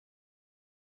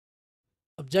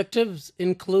objectives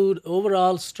include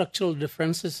overall structural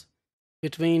differences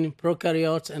between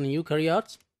prokaryotes and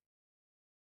eukaryotes.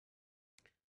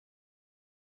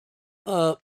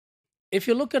 If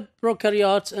you look at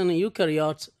prokaryotes and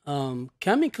eukaryotes,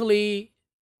 chemically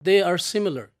they are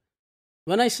similar.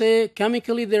 When I say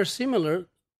chemically they're similar,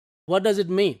 what does it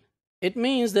mean? It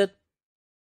means that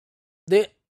the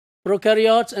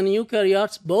prokaryotes and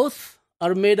eukaryotes both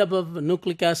are made up of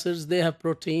nucleic acids, they have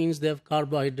proteins, they have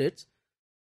carbohydrates.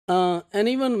 And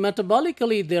even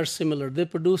metabolically, they're similar. They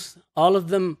produce, all of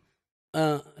them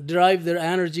derive their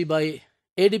energy by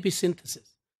ADP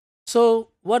synthesis. So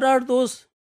what are those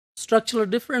structural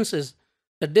differences?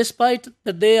 That despite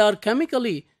that they are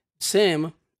chemically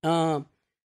same,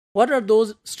 what are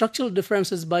those structural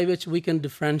differences by which we can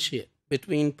differentiate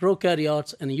between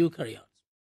prokaryotes and eukaryotes?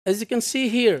 As you can see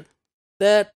here,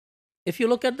 that if you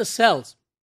look at the cells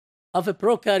of a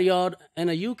prokaryote and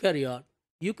a eukaryote,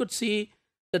 you could see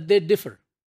that they differ.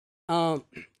 For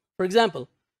example,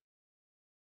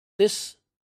 this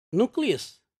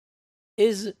nucleus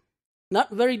is not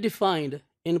very defined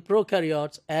in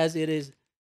prokaryotes as it is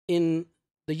in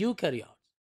the eukaryotes.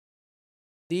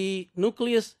 The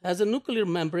nucleus has a nuclear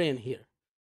membrane here,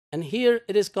 and here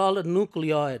it is called a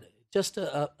nucleoid, just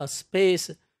a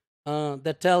space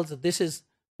that tells that this is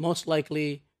most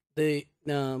likely the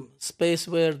space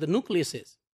where the nucleus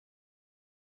is.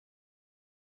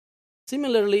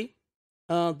 Similarly,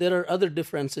 there are other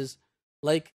differences,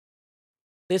 like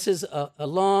this is a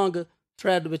long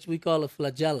thread which we call a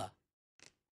flagella.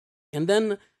 And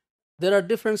then there are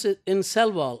differences in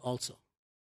cell wall also.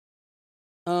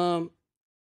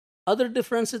 Other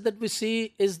differences that we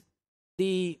see is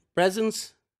the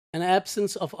presence and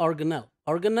absence of organelle.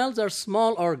 Organelles are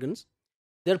small organs.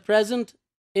 They're present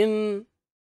in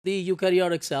the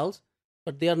eukaryotic cells,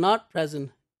 but they are not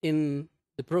present in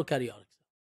the prokaryotic cells.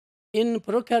 In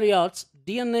prokaryotes,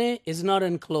 DNA is not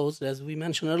enclosed, as we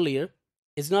mentioned earlier.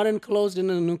 It's not enclosed in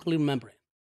a nuclear membrane.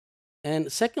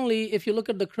 And secondly, if you look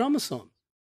at the chromosome,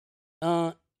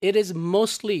 it is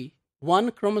mostly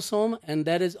one chromosome, and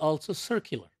that is also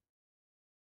circular.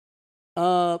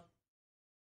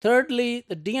 Thirdly,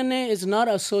 the DNA is not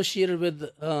associated with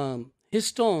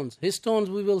histones. Histones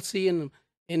we will see in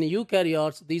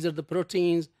eukaryotes. These are the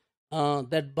proteins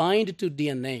that bind to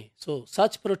DNA. So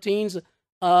such proteins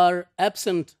are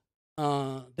absent,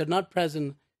 they're not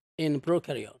present in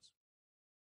prokaryotes.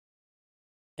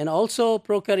 And also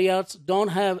prokaryotes don't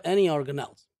have any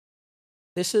organelles.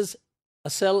 This is a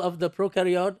cell of the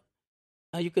prokaryote.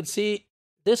 You can see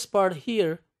this part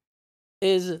here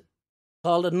is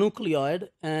called a nucleoid,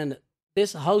 and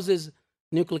this houses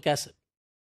nucleic acid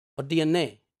or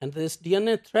DNA. And this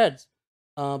DNA threads,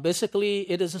 basically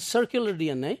it is a circular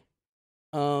DNA.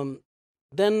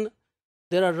 Then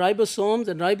there are ribosomes,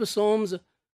 and ribosomes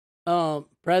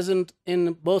present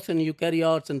in both in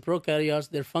eukaryotes and prokaryotes.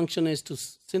 Their function is to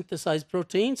synthesize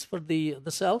proteins for the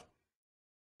cell.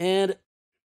 And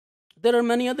there are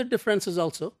many other differences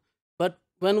also, but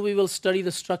when we will study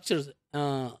the structures,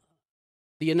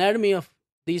 the anatomy of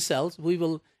these cells, we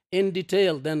will in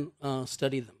detail then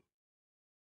study them.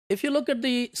 If you look at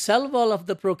the cell wall of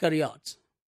the prokaryotes,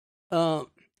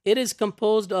 it is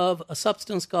composed of a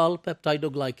substance called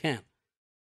peptidoglycan.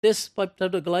 This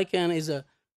peptidoglycan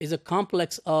is a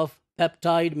complex of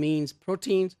peptide, means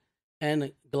proteins,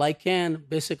 and glycan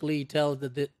basically tells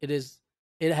that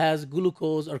it has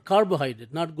glucose or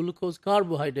carbohydrate, not glucose,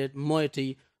 carbohydrate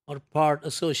moiety or part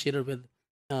associated with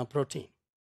protein.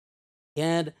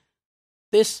 And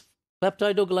this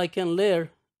peptidoglycan layer,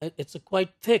 it's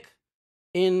quite thick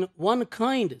in one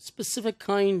kind, specific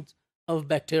kind of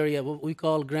bacteria, what we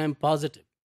call gram-positive.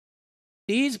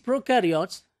 These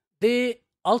prokaryotes, they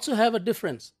also have a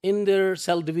difference in their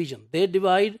cell division. They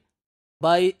divide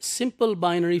by simple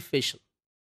binary fission.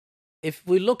 If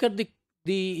we look at the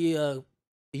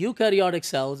eukaryotic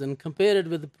cells and compare it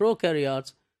with the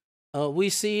prokaryotes, we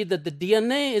see that the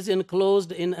DNA is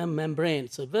enclosed in a membrane.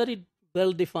 It's a very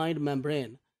well-defined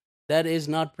membrane that is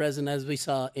not present, as we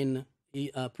saw in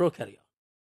prokaryote.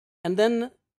 And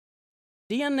then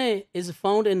DNA is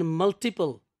found in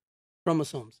multiple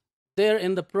chromosomes. There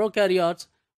in the prokaryotes,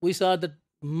 we saw that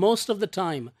most of the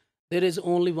time there is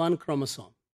only one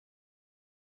chromosome.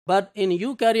 But in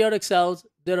eukaryotic cells,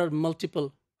 there are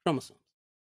multiple chromosomes.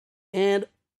 And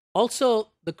also,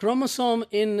 the chromosome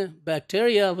in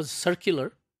bacteria was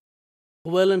circular,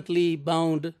 covalently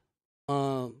bound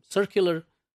circular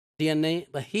DNA,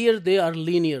 but here they are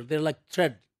linear. They're like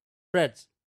threads.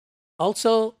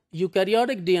 Also,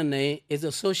 eukaryotic DNA is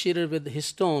associated with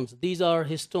histones. These are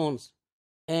histones.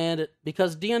 And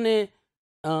because DNA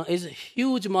is a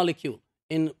huge molecule,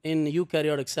 in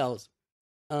eukaryotic cells,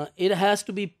 it has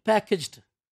to be packaged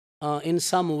in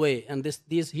some way. And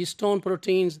these histone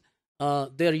proteins,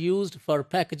 they're used for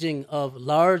packaging of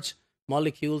large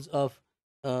molecules of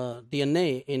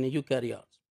DNA in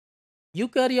eukaryotes.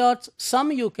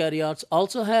 Some eukaryotes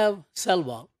also have cell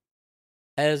wall,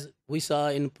 as we saw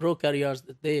in prokaryotes,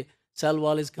 that the cell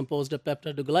wall is composed of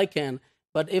peptidoglycan.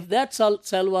 But if that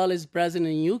cell wall is present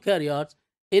in eukaryotes,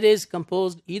 it is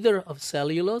composed either of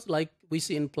cellulose, like we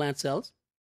see in plant cells,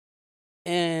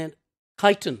 and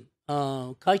chitin.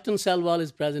 Chitin cell wall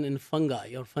is present in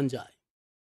fungi.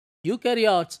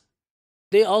 Eukaryotes,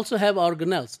 they also have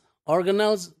organelles.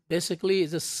 Organelles basically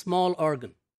is a small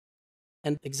organ.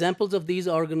 And examples of these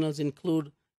organelles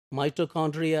include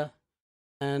mitochondria,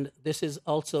 and this is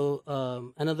also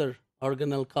another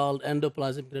organelle called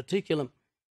endoplasmic reticulum.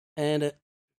 And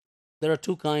there are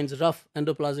two kinds, rough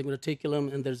endoplasmic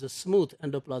reticulum, and there's a smooth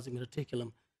endoplasmic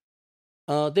reticulum.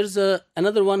 There's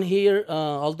another one here,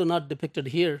 although not depicted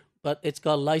here, but it's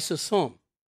called lysosome.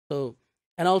 So,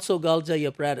 and also Golgi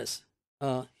apparatus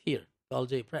here,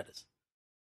 Golgi apparatus.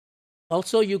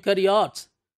 Also, eukaryotes,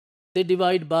 they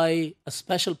divide by a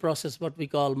special process, what we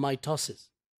call mitosis.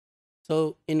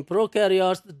 So in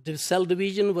prokaryotes, the cell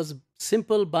division was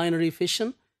simple binary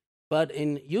fission, but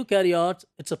in eukaryotes,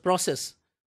 it's a process,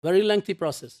 very lengthy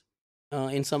process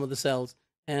in some of the cells,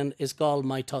 and is called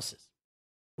mitosis,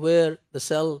 where the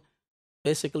cell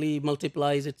basically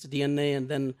multiplies its DNA, and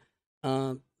then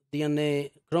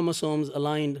DNA chromosomes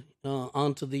aligned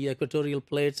onto the equatorial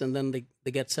plates, and then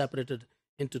they get separated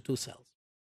into two cells.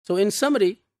 So in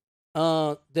summary,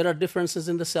 there are differences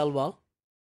in the cell wall.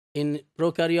 In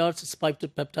prokaryotes, it's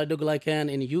peptidoglycan.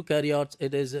 In eukaryotes,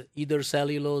 it is either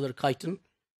cellulose or chitin.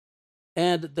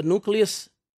 And the nucleus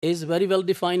is very well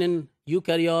defined in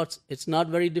eukaryotes. It's not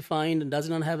very defined and does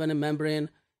not have any membrane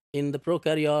in the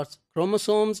prokaryotes.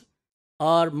 Chromosomes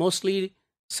are mostly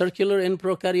circular in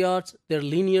prokaryotes. They're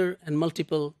linear and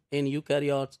multiple in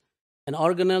eukaryotes. And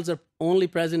organelles are only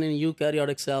present in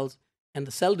eukaryotic cells. And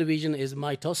the cell division is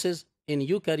mitosis in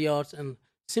eukaryotes and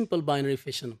simple binary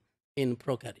fission in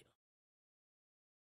prokaryotes.